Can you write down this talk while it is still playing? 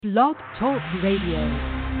Blog Talk Radio.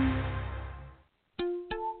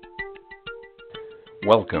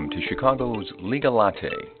 Welcome to Chicago's Legal Latte,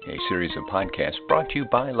 a series of podcasts brought to you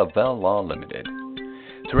by Lavelle Law Limited.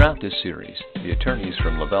 Throughout this series, the attorneys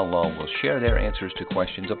from Lavelle Law will share their answers to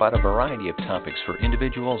questions about a variety of topics for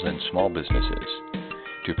individuals and small businesses.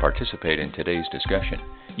 To participate in today's discussion,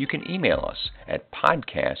 you can email us at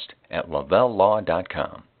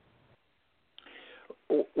podcast@lavellelaw.com.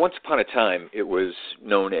 Once upon a time, it was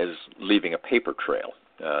known as leaving a paper trail.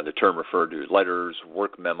 The term referred to letters,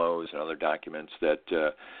 work memos, and other documents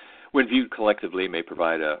that, when viewed collectively, may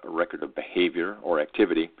provide a record of behavior or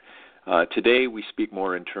activity. Today, we speak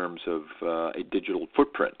more in terms of a digital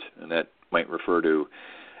footprint, and that might refer to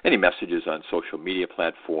any messages on social media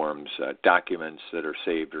platforms, documents that are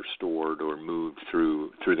saved or stored or moved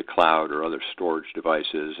through the cloud or other storage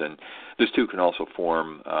devices. And this, too, can also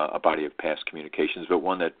form a body of past communications, but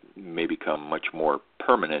one that may become much more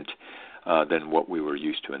permanent than what we were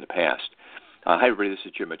used to in the past. Hi, everybody. This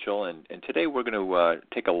is Jim Mitchell, and today we're going to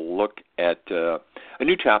take a look at a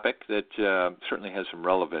new topic that certainly has some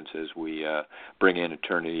relevance as we bring in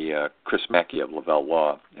Attorney Chris Mackey of Lavelle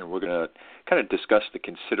Law, and we're going to kind of discuss the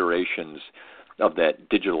considerations of that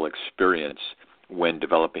digital experience when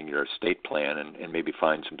developing your estate plan and maybe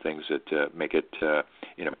find some things that make it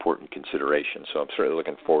an important consideration. So I'm certainly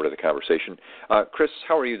looking forward to the conversation. Chris,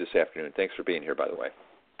 how are you this afternoon? Thanks for being here, by the way.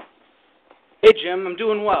 Hey, Jim, I'm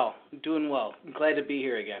doing well. I'm glad to be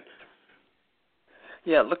here again.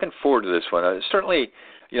 Yeah, looking forward to this one. Certainly,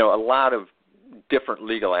 a lot of different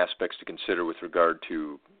legal aspects to consider with regard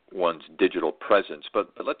to one's digital presence,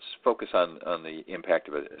 but let's focus on the impact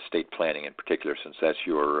of estate planning in particular, since that's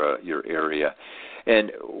your area.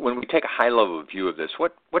 And when we take a high-level view of this,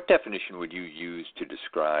 what definition would you use to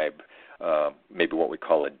describe maybe what we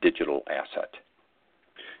call a digital asset?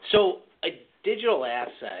 So a digital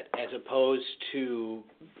asset, as opposed to,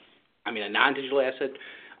 a non-digital asset,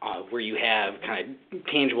 where you have kind of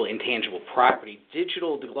tangible, intangible property.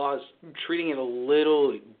 Digital, the law is treating it a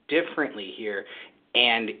little differently here.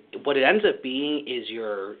 And what it ends up being is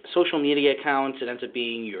your social media accounts. It ends up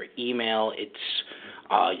being your email. It's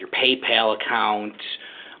your PayPal account,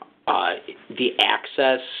 the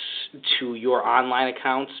access to your online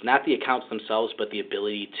accounts, not the accounts themselves, but the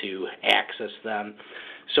ability to access them.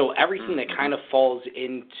 So everything that kind of falls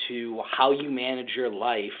into how you manage your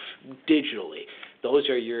life digitally, those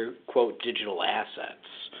are your, quote, digital assets.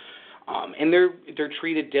 And they're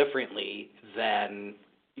treated differently than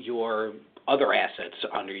your other assets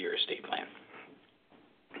under your estate plan.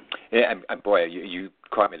 Yeah, boy, you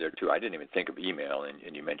caught me there, too. I didn't even think of email,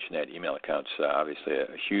 and you mentioned that email accounts, obviously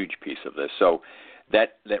a huge piece of this. So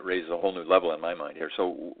that raises a whole new level in my mind here.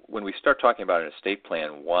 So when we start talking about an estate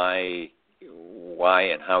plan, why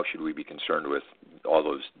and how should we be concerned with all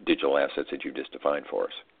those digital assets that you just defined for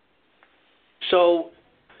us? So,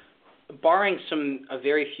 barring a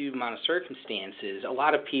very few amount of circumstances, a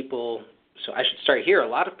lot of people, so I should start here, a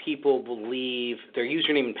lot of people believe their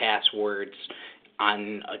username and passwords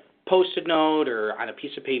on a Post-it note or on a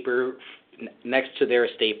piece of paper next to their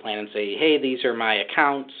estate plan and say, hey, these are my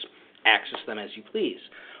accounts, access them as you please.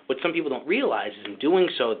 What some people don't realize is in doing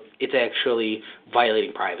so, it's actually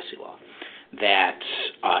violating privacy law. That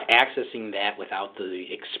accessing that without the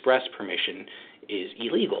express permission is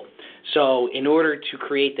illegal. So in order to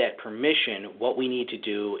create that permission, what we need to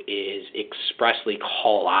do is expressly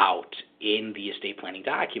call out in the estate planning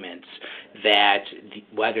documents that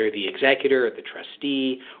whether the executor or the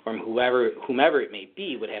trustee or whomever it may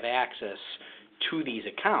be would have access to these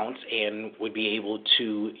accounts and would be able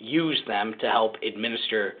to use them to help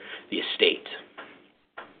administer the estate.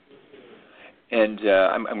 And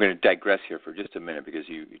I'm going to digress here for just a minute because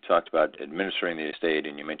you talked about administering the estate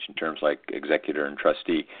and you mentioned terms like executor and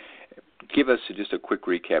trustee. Give us just a quick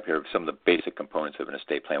recap here of some of the basic components of an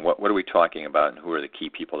estate plan. What are we talking about and who are the key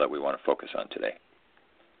people that we want to focus on today?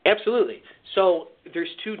 Absolutely. So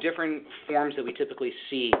there's two different forms that we typically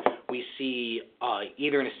see. We see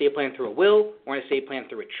either an estate plan through a will or an estate plan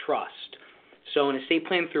through a trust. So an estate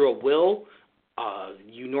plan through a will,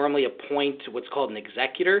 you normally appoint what's called an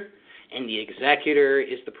executor. And the executor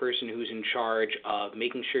is the person who's in charge of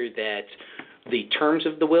making sure that the terms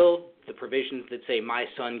of the will, the provisions that say my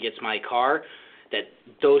son gets my car, that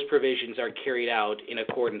those provisions are carried out in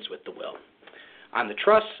accordance with the will. On the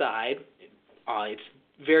trust side, it's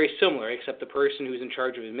very similar, except the person who's in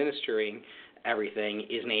charge of administering everything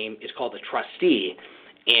is called the trustee,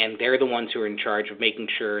 and they're the ones who are in charge of making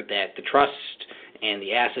sure that the trust and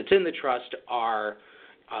the assets in the trust are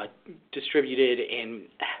distributed and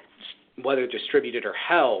whether distributed or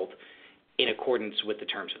held in accordance with the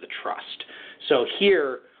terms of the trust. So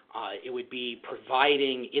here, It would be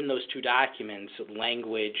providing in those two documents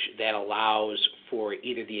language that allows for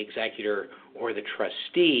either the executor or the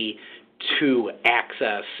trustee to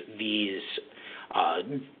access these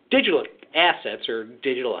digital assets or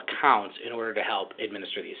digital accounts in order to help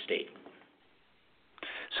administer the estate.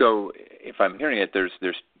 So if I'm hearing it, there's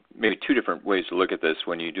maybe two different ways to look at this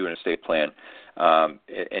when you do an estate plan,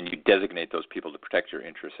 and you designate those people to protect your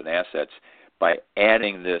interests and assets. By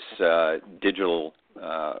adding this digital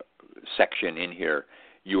section in here,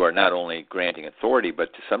 you are not only granting authority,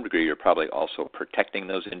 but to some degree you're probably also protecting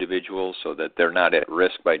those individuals so that they're not at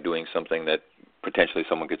risk by doing something that potentially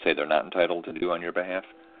someone could say they're not entitled to do on your behalf?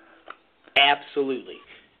 Absolutely.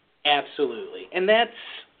 Absolutely. And that's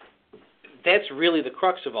really the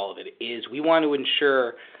crux of all of it, is we want to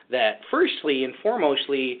ensure that firstly and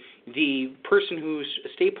foremostly the person whose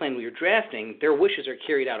estate plan we are drafting, their wishes are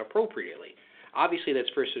carried out appropriately. Obviously, that's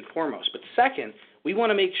first and foremost. But second, we want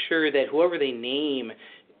to make sure that whoever they name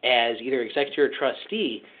as either executor or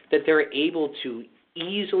trustee, that they're able to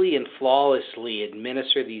easily and flawlessly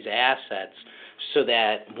administer these assets so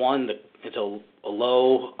that, one, it's a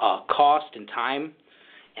low cost and time,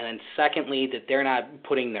 and then secondly, that they're not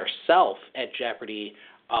putting their self at jeopardy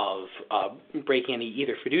of breaking any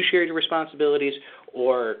either fiduciary responsibilities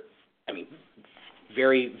or,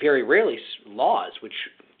 very, very rarely laws, which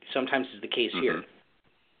sometimes is the case here.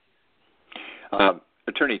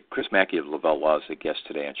 Attorney Chris Mackey of Lavelle Law is a guest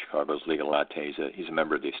today on Chicago's Legal Latte. He's a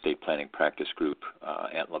member of the estate planning practice group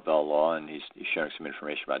at Lavelle Law, and he's sharing some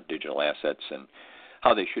information about digital assets and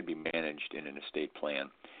how they should be managed in an estate plan.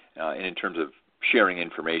 And in terms of sharing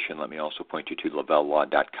information, let me also point you to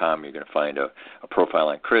lavellelaw.com. You're going to find a profile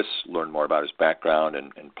on Chris, learn more about his background,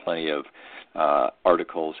 and plenty of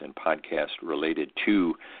articles and podcasts related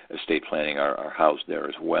to estate planning are housed there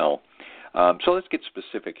as well. So let's get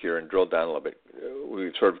specific here and drill down a little bit.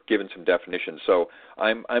 We've sort of given some definitions. So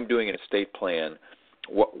I'm doing an estate plan.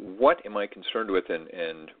 What am I concerned with,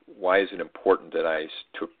 and why is it important that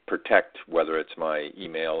to protect, whether it's my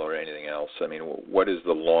email or anything else? What is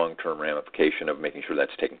the long-term ramification of making sure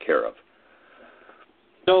that's taken care of?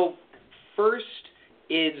 So first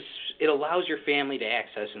is it allows your family to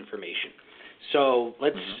access information. So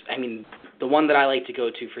the one that I like to go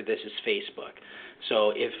to for this is Facebook.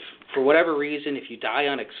 So if, for whatever reason, if you die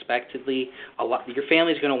unexpectedly, your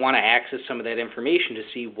family's going to want to access some of that information to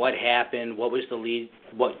see what happened, what was the lead,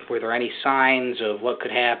 were there any signs of what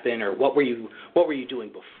could happen, or what were you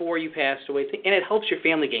doing before you passed away, and it helps your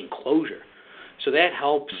family gain closure. So that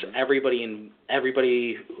helps everybody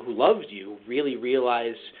who loves you really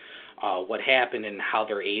realize what happened and how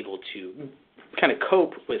they're able to kind of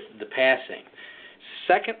cope with the passing.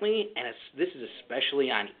 Secondly, and this is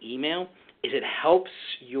especially on email, is it helps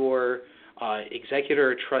your executor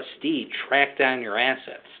or trustee track down your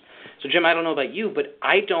assets. So, Jim, I don't know about you, but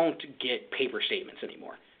I don't get paper statements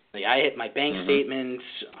anymore. I hit my bank statements,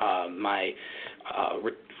 my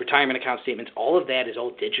retirement account statements, all of that is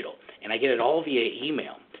all digital, and I get it all via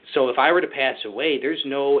email. So if I were to pass away, there's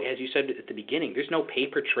no, as you said at the beginning, there's no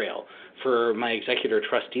paper trail for my executor or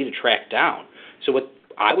trustee to track down. So what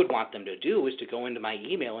I would want them to do is to go into my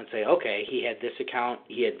email and say, okay, he had this account,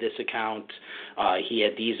 he had this account, he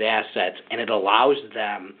had these assets, and it allows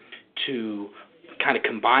them to kind of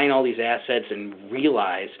combine all these assets and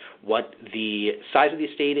realize what the size of the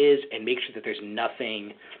estate is and make sure that there's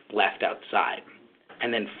nothing left outside.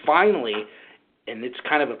 And then finally, and it's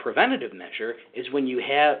kind of a preventative measure, is when you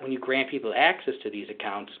grant people access to these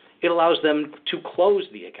accounts, it allows them to close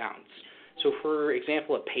the accounts. So, for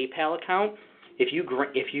example, a PayPal account, if you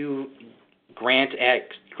grant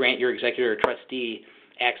your executor or trustee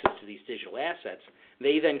access to these digital assets,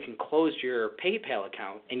 they then can close your PayPal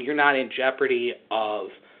account, and you're not in jeopardy of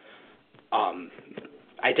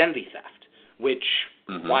identity theft, which,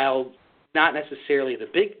 while not necessarily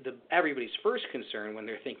everybody's first concern when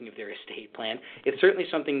they're thinking of their estate plan, it's certainly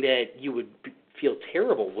something that you would feel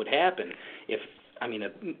terrible would happen if,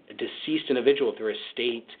 a deceased individual, if their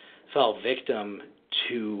estate fell victim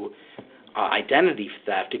to identity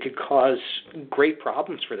theft. It could cause great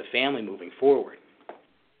problems for the family moving forward.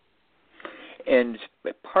 And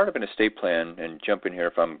part of an estate plan, and jump in here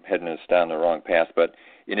if I'm heading us down the wrong path, but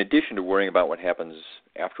in addition to worrying about what happens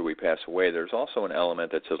after we pass away, there's also an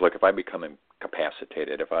element that says, look, if I become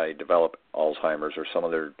incapacitated, if I develop Alzheimer's or some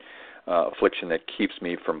other affliction that keeps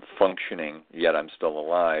me from functioning, yet I'm still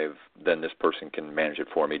alive, then this person can manage it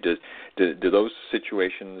for me. Do those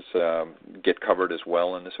situations get covered as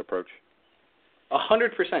well in this approach?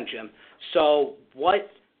 100%, Jim. So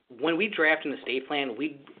what when we draft an estate plan,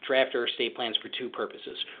 we draft our estate plans for two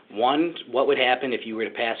purposes. One, what would happen if you were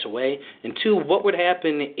to pass away? And two, what would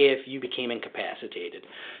happen if you became incapacitated?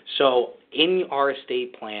 So in our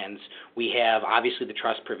estate plans, we have obviously the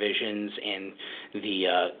trust provisions and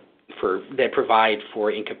that provide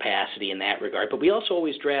for incapacity in that regard, but we also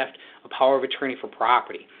always draft a power of attorney for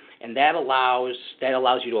property. And that allows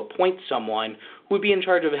you to appoint someone who would be in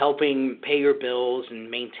charge of helping pay your bills and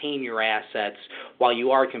maintain your assets while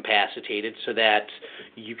you are incapacitated so that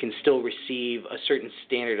you can still receive a certain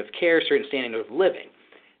standard of care, a certain standard of living.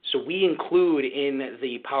 So we include in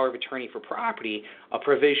the power of attorney for property a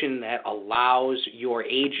provision that allows your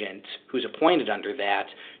agent, who's appointed under that,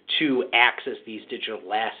 to access these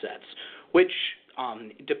digital assets, which,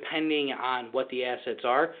 depending on what the assets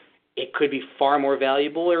are, it could be far more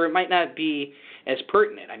valuable, or it might not be as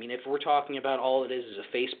pertinent. I mean, if we're talking about all it is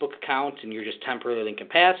a Facebook account and you're just temporarily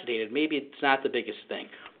incapacitated, maybe it's not the biggest thing.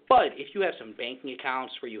 But if you have some banking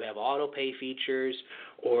accounts where you have auto pay features,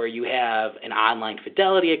 or you have an online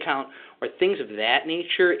fidelity account, or things of that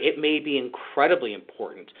nature, it may be incredibly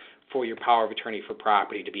important for your power of attorney for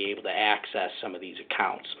property to be able to access some of these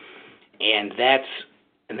accounts. And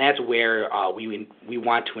that's where we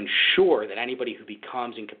want to ensure that anybody who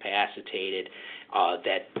becomes incapacitated,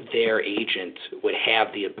 that their agent would have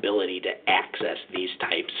the ability to access these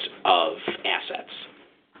types of assets.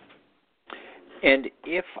 And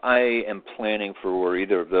if I am planning for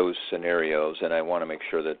either of those scenarios, and I want to make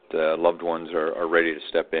sure that loved ones are ready to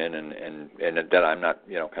step in, and that I'm not,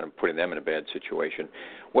 kind of putting them in a bad situation,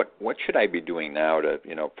 what should I be doing now to,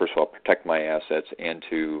 first of all, protect my assets and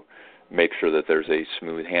to make sure that there's a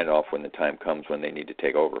smooth handoff when the time comes when they need to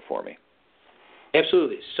take over for me?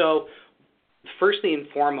 Absolutely. So, firstly and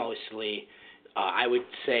foremostly, I would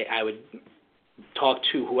talk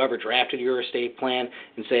to whoever drafted your estate plan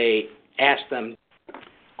and ask them,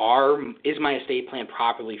 is my estate plan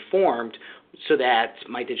properly formed so that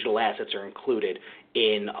my digital assets are included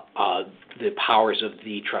in the powers of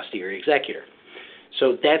the trustee or executor?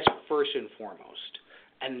 So that's first and foremost.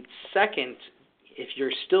 And second, if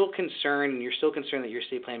you're still concerned that your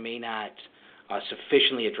estate plan may not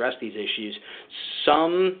sufficiently address these issues,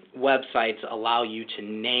 some websites allow you to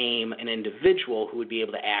name an individual who would be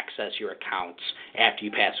able to access your accounts after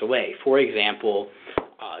you pass away. For example,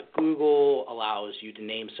 Google allows you to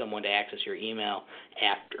name someone to access your email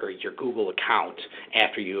or your Google account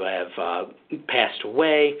after you have passed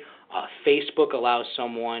away. Facebook allows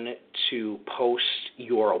someone to post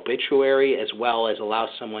your obituary, as well as allow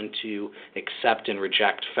someone to accept and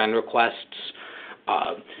reject friend requests.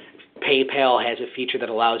 PayPal has a feature that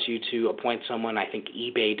allows you to appoint someone. I think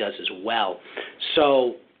eBay does as well.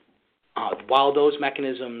 So while those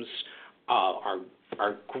mechanisms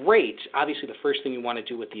are great, obviously the first thing you want to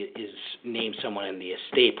do is name someone in the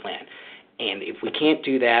estate plan. And if we can't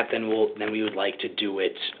do that, then we would like to do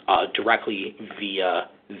it directly via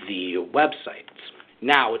the websites.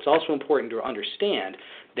 Now, it's also important to understand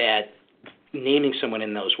that naming someone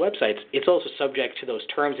in those websites, it's also subject to those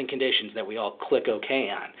terms and conditions that we all click OK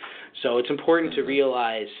on. So it's important to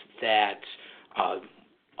realize that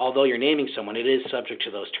although you're naming someone, it is subject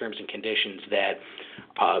to those terms and conditions that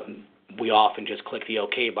we often just click the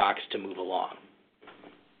OK box to move along.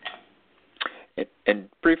 And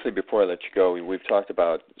briefly before I let you go, we've talked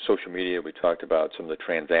about social media. We talked about some of the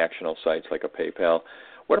transactional sites like a PayPal.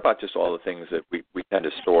 What about just all the things that we tend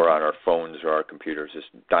to store on our phones or our computers, just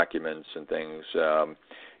documents and things?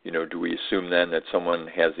 Do we assume then that someone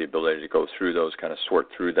has the ability to go through those, kind of sort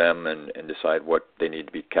through them and decide what they need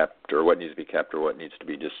to be kept or what needs to be kept or what needs to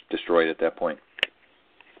be just destroyed at that point?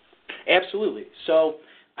 Absolutely. So,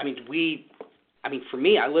 for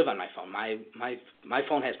me, I live on my phone. My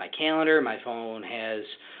phone has my calendar. My phone has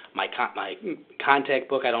my contact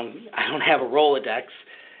book. I don't have a Rolodex.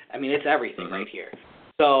 It's everything right here.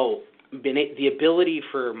 So the ability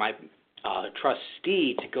for my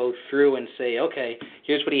trustee to go through and say, okay,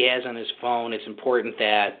 here's what he has on his phone. It's important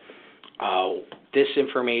that this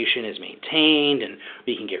information is maintained and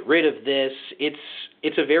we can get rid of this.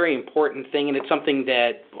 It's a very important thing, and it's something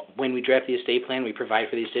that when we draft the estate plan, we provide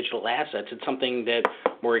for these digital assets. It's something that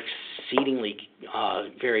we're exceedingly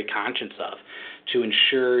very conscious of to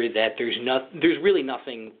ensure that there's really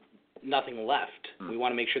nothing left. We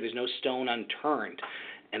want to make sure there's no stone unturned,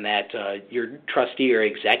 and that your trustee or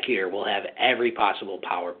executor will have every possible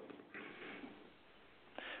power.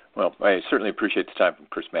 Well, I certainly appreciate the time from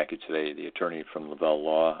Chris Mackey today, the attorney from Lavelle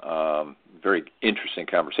Law. Very interesting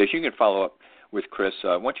conversation. You can follow up with Chris.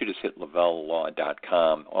 I want you to just hit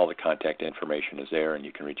lavellelaw.com. All the contact information is there, and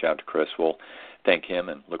you can reach out to Chris. We'll thank him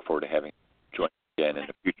and look forward to having him join. again in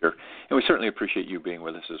the future. And we certainly appreciate you being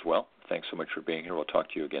with us as well. Thanks so much for being here. We'll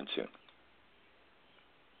talk to you again soon.